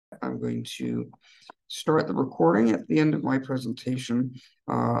I'm going to start the recording. At the end of my presentation,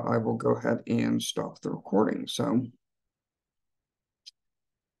 I will go ahead and stop the recording. So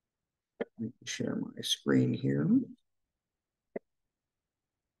let me share my screen here.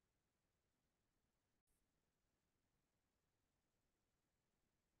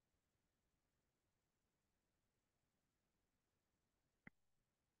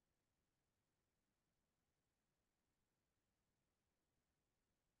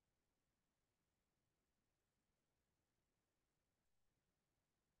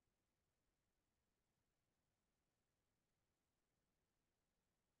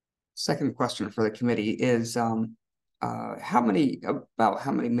 Second question for the committee is about how many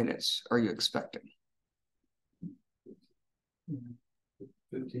minutes are you expecting?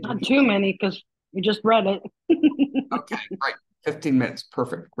 Not too many, because we just read it. Okay, great. 15 minutes.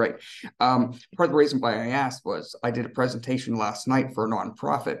 Perfect. Great. Part of the reason why I asked was I did a presentation last night for a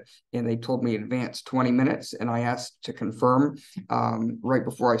nonprofit, and they told me in advance 20 minutes, and I asked to confirm right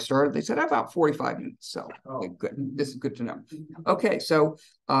before I started. They said about 45 minutes. So good. This is good to know. Okay, so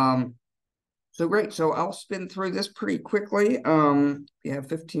great. So I'll spin through this pretty quickly. We have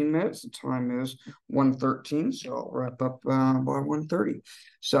 15 minutes. The time is 1:13, so I'll wrap up by 1:30.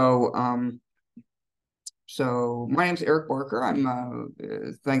 So my name's Eric Barker.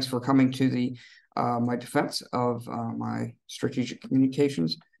 Thanks for coming to my defense of my strategic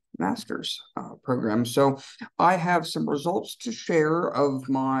communications master's program. So I have some results to share of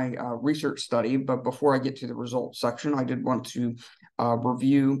my research study, but before I get to the results section, I did want to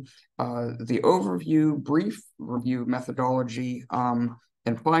review the overview, brief review methodology,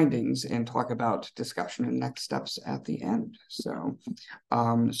 and findings, and talk about discussion and next steps at the end. So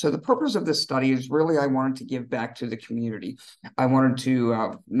the purpose of this study is really I wanted to give back to the community. I wanted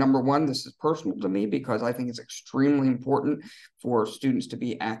to, number one, this is personal to me because I think it's extremely important for students to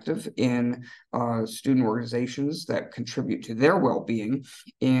be active in student organizations that contribute to their well-being.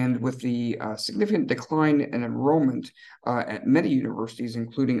 And with the significant decline in enrollment at many universities,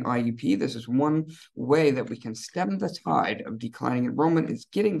 including IUP, this is one way that we can stem the tide of declining enrollment is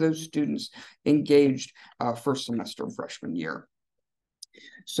getting those students engaged first semester of freshman year.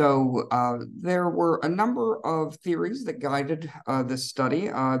 So there were a number of theories that guided this study.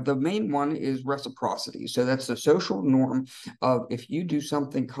 The main one is reciprocity. So that's the social norm of if you do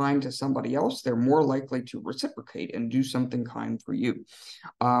something kind to somebody else, they're more likely to reciprocate and do something kind for you.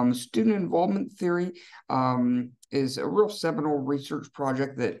 Student involvement theory is a real seminal research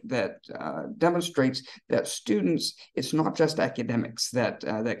project that demonstrates that students, it's not just academics that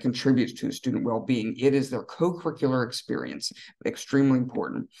contributes to student well-being. It is their co-curricular experience, extremely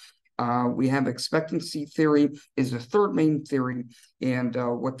important. We have expectancy theory is the third main theory, and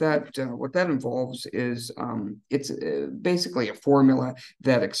what that involves is it's basically a formula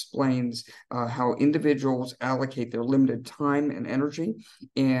that explains how individuals allocate their limited time and energy,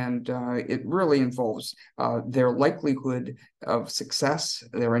 and it really involves their likelihood of success,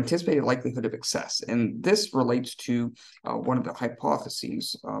 their anticipated likelihood of success, and this relates to one of the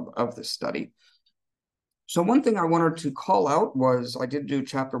hypotheses of the study. So one thing I wanted to call out was I did do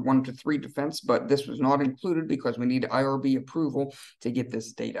chapter 1 to 3 defense, but this was not included because we need IRB approval to get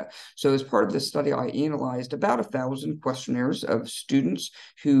this data. So as part of this study, I analyzed about 1,000 questionnaires of students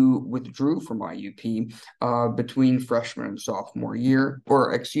who withdrew from IUP between freshman and sophomore year,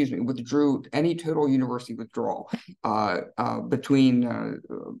 or excuse me, withdrew any total university withdrawal between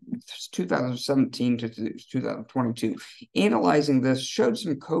 2017 to 2022. Analyzing this showed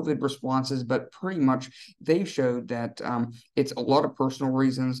some COVID responses, but pretty much they showed that it's a lot of personal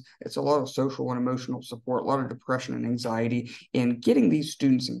reasons, it's a lot of social and emotional support, a lot of depression and anxiety, and getting these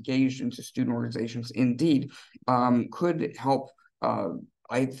students engaged into student organizations indeed could help,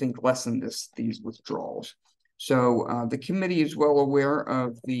 I think, lessen these withdrawals. So the committee is well aware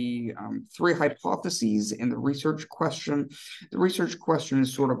of the 3 hypotheses in the research question. The research question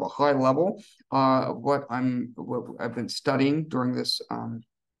is sort of a high level of what I've been studying during this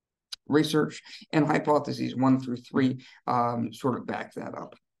research, and hypotheses 1 through 3 sort of back that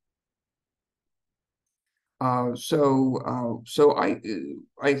up. So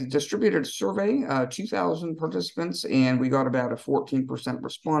I distributed a survey, 2,000 participants, and we got about a 14%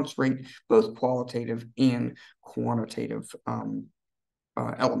 response rate, both qualitative and quantitative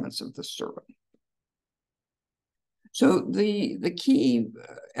elements of the survey. So the key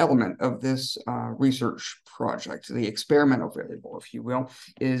element of this research project, the experimental variable, if you will,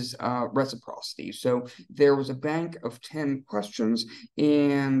 is reciprocity. So there was a bank of 10 questions,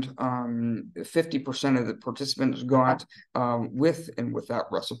 and 50% of the participants got with and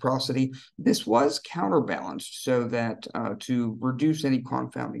without reciprocity. This was counterbalanced so that to reduce any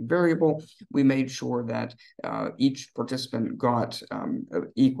confounding variable, we made sure that each participant got an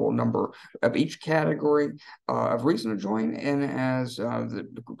equal number of each category of reason to join, and as the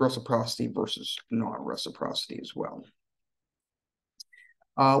reciprocity versus non-reciprocity as well.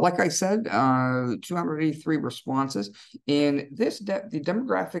 Like I said, 283 responses, and the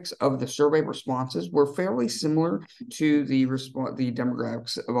demographics of the survey responses were fairly similar to the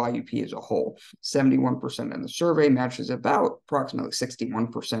demographics of IUP as a whole. 71% in the survey matches about approximately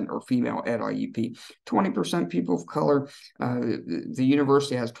 61% are female at IUP, 20% people of color. The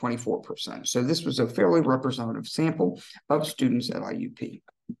university has 24%. So this was a fairly representative sample of students at IUP.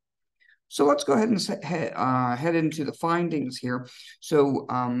 So let's go ahead and head into the findings here. So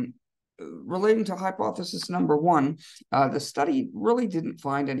relating to hypothesis number one, the study really didn't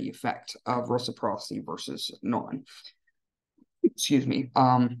find any effect of reciprocity versus non. Excuse me.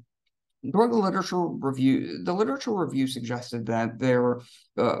 During the literature review suggested that there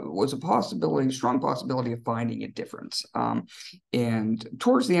was a strong possibility of finding a difference. And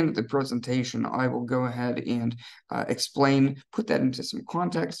towards the end of the presentation, I will go ahead and put that into some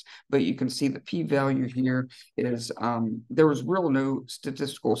context, but you can see the p-value here is there was really no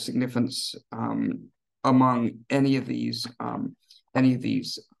statistical significance among any of these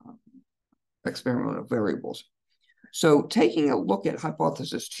experimental variables. So taking a look at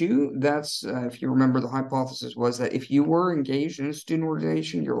hypothesis two, that's, if you remember, the hypothesis was that if you were engaged in a student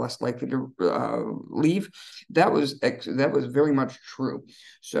organization, you're less likely to leave. That was very much true.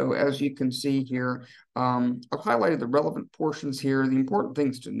 So as you can see here, I've highlighted the relevant portions here. The important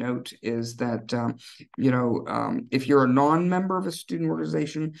things to note is that, if you're a non-member of a student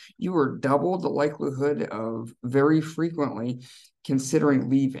organization, you are double the likelihood of very frequently considering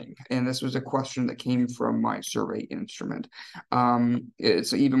leaving. And this was a question that came from my survey instrument.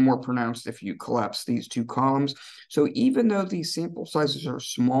 It's even more pronounced if you collapse these two columns. So even though these sample sizes are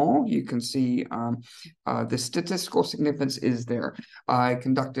small, you can see the statistical significance is there. I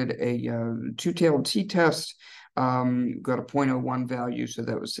conducted a two-tailed t-test, got a 0.01 value, so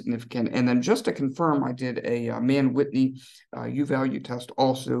that was significant. And then just to confirm, I did a Mann-Whitney U-value test,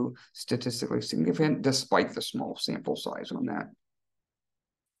 also statistically significant, despite the small sample size on that.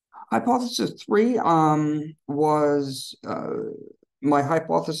 Hypothesis three was my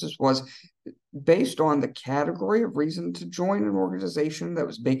hypothesis was based on the category of reason to join an organization that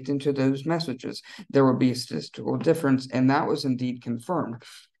was baked into those messages. There would be a statistical difference, and that was indeed confirmed.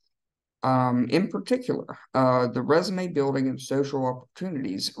 In particular, the resume building and social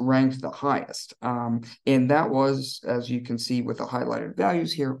opportunities ranked the highest. And that was, as you can see with the highlighted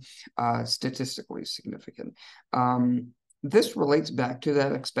values here, statistically significant. This relates back to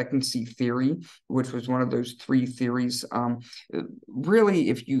that expectancy theory, which was one of those three theories. Really,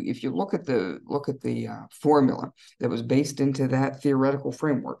 if you look at the formula that was based into that theoretical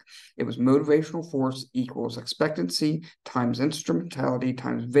framework, it was motivational force equals expectancy times instrumentality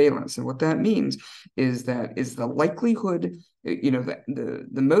times valence. And what that means is the likelihood, the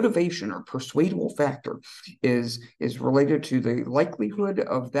motivation or persuadable factor is related to the likelihood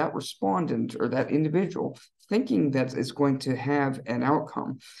of that respondent or that individual thinking that it's going to have an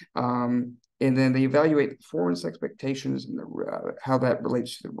outcome. And then they evaluate the performance expectations and how that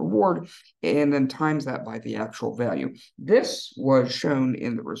relates to the reward, and then times that by the actual value. This was shown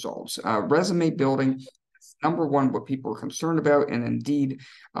in the results. Resume building, number one, what people are concerned about, and indeed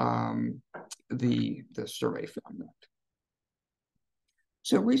the survey found that.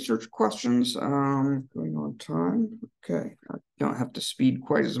 So research questions, going on time. Okay, I don't have to speed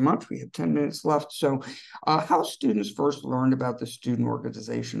quite as much. We have 10 minutes left. So how students first learned about the student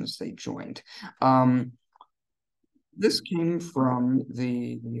organizations they joined. This came from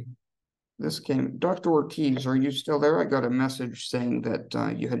Dr. Ortiz, are you still there? I got a message saying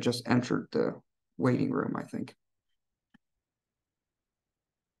that you had just entered the waiting room, I think.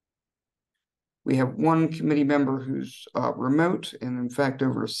 We have one committee member who's remote and in fact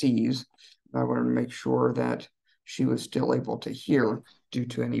overseas. I wanted to make sure that she was still able to hear due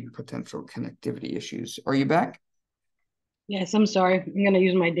to any potential connectivity issues. Are you back? Yes, I'm sorry. I'm going to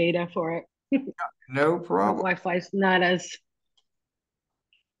use my data for it. No problem. Wi-Fi is not as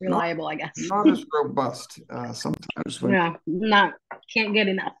reliable, I guess. Not as robust sometimes. Yeah, can't get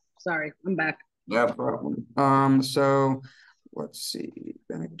enough. Sorry, I'm back. No problem. So let's see,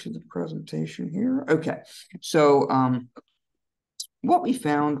 back to the presentation here. Okay, so what we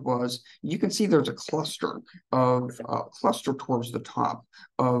found was you can see there's a cluster towards the top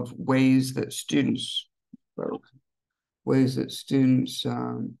of ways that students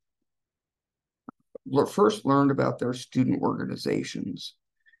first learned about their student organizations.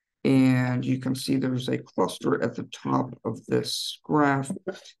 And you can see there's a cluster at the top of this graph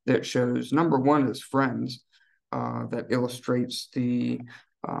that shows number one is friends, that illustrates the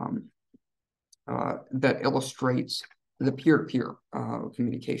peer-to-peer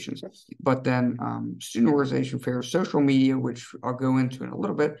communications. But then student organization fairs, social media, which I'll go into in a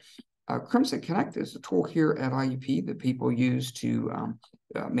little bit. Crimson Connect is a tool here at IUP that people use to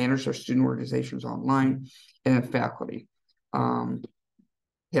manage their student organizations online, and then faculty.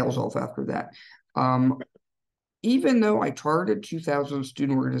 Tails off after that. Even though I targeted 2,000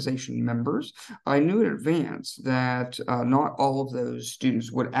 student organization members, I knew in advance that not all of those students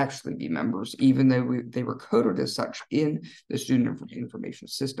would actually be members, even though they were coded as such in the student information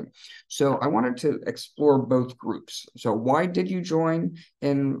system. So I wanted to explore both groups. So why did you join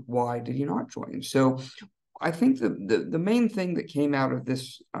and why did you not join? So I think the main thing that came out of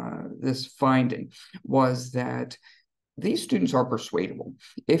this finding was that these students are persuadable.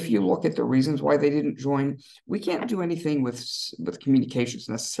 If you look at the reasons why they didn't join, we can't do anything with communications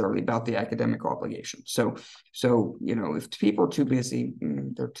necessarily about the academic obligation. So if people are too busy,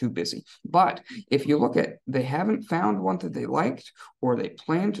 they're too busy. But if you look at they haven't found one that they liked, or they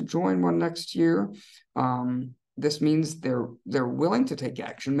plan to join one next year, this means they're willing to take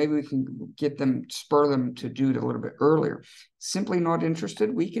action. Maybe we can spur them to do it a little bit earlier. Simply not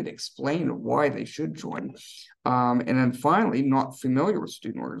interested, we could explain why they should join. And then finally, not familiar with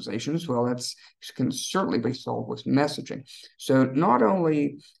student organizations, well, that's can certainly be solved with messaging. So not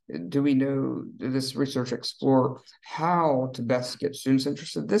only do we know this research explore how to best get students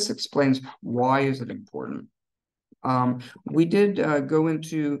interested, this explains why is it important. We did go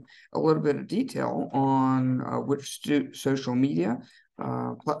into a little bit of detail on which social media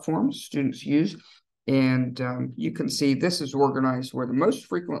platforms students use. And you can see this is organized where the most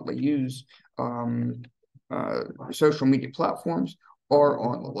frequently used social media platforms are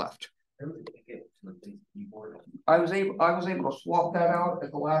on the left. I was able to swap that out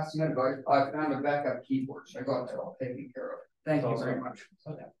at the last minute, but I found a backup keyboard, so I got that all taken care of. Thank you very much.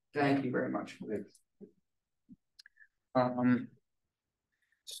 Thank you very much.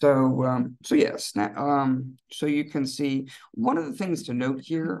 So yes, so you can see one of the things to note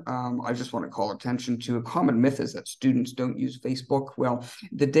here, I just want to call attention to a common myth is that students don't use Facebook. Well,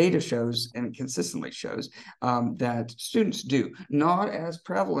 the data shows and consistently shows that students do, not as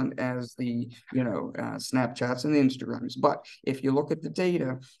prevalent as the Snapchats and the Instagrams. But if you look at the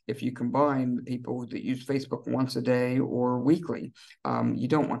data, if you combine the people that use Facebook once a day or weekly, you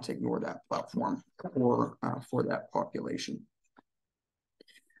don't want to ignore that platform for that population.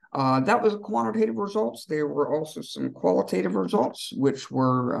 That was quantitative results. There were also some qualitative results, which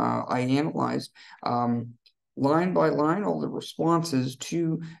were I analyzed line by line all the responses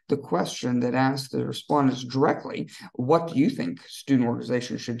to the question that asked the respondents directly, what do you think student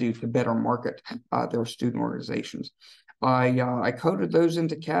organizations should do to better market their student organizations? I coded those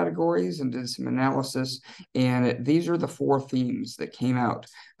into categories and did some analysis, and these are the 4 themes that came out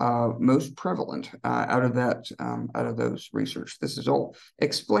most prevalent out of those research. This is all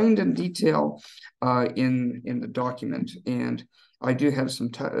explained in detail in the document, and I do have some.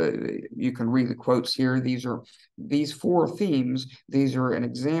 You can read the quotes here. These 4 themes. These are an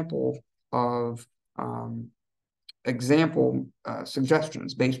example of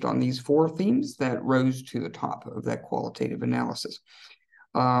suggestions based on these 4 themes that rose to the top of that qualitative analysis.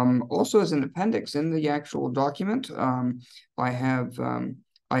 Also, as an appendix in the actual document, I have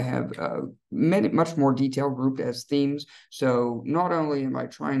much more detail grouped as themes. So not only am I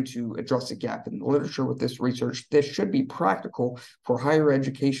trying to address a gap in the literature with this research, this should be practical for higher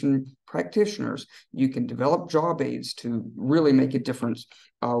education practitioners. You can develop job aids to really make a difference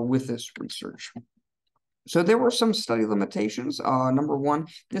with this research. So there were some study limitations. Number 1,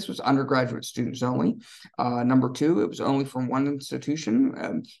 this was undergraduate students only. Number 2, it was only from one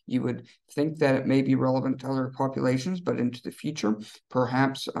institution. You would think that it may be relevant to other populations, but into the future,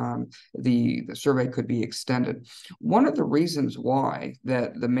 perhaps the survey could be extended. One of the reasons why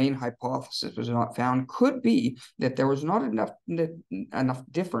that the main hypothesis was not found could be that there was not enough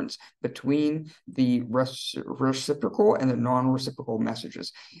difference between the reciprocal and the non-reciprocal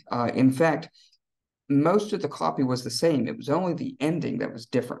messages. In fact, most of the copy was the same. It was only the ending that was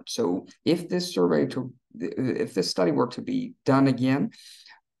different. So if this study were to be done again,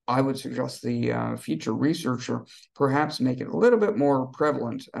 I would suggest the future researcher perhaps make it a little bit more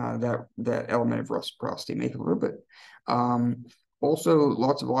prevalent, that element of reciprocity, make it a little bit. Also,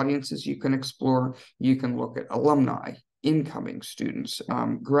 lots of audiences you can explore. You can look at alumni, incoming students,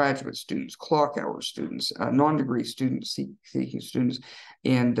 graduate students, clock hour students, non-degree students, seeking students.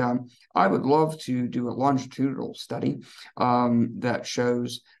 And I would love to do a longitudinal study that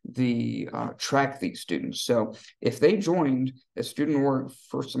shows track these students. So if they joined a student org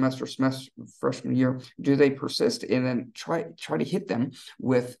first semester, freshman year, do they persist? And then try to hit them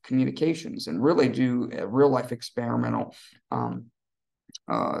with communications and really do a real life experimental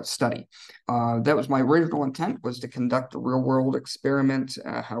study. That was my original intent, was to conduct a real world experiment.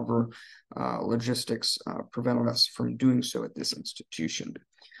 However, logistics prevented us from doing so at this institution.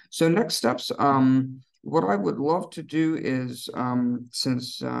 So next steps, what I would love to do is,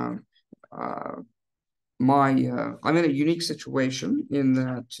 since I'm in a unique situation in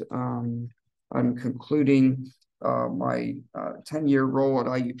that I'm concluding my 10-year role at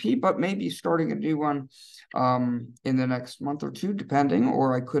IUP, but maybe starting a new one in the next month or two, depending,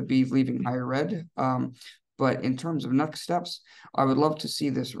 or I could be leaving higher ed. But in terms of next steps, I would love to see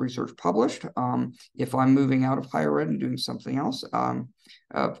this research published. If I'm moving out of higher ed and doing something else,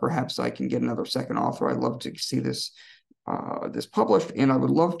 perhaps I can get another second author. I'd love to see this published, and I would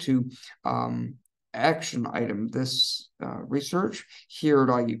love to action item this research here at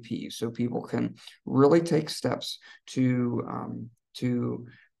IUP, so people can really take steps to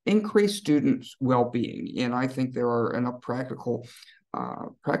increase students' well-being. And I think there are enough practical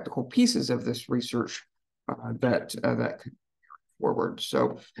pieces of this research that could forward.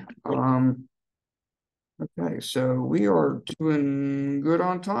 So okay, so we are doing good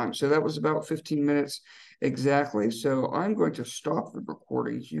on time. So that was about 15 minutes exactly. So I'm going to stop the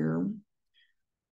recording here.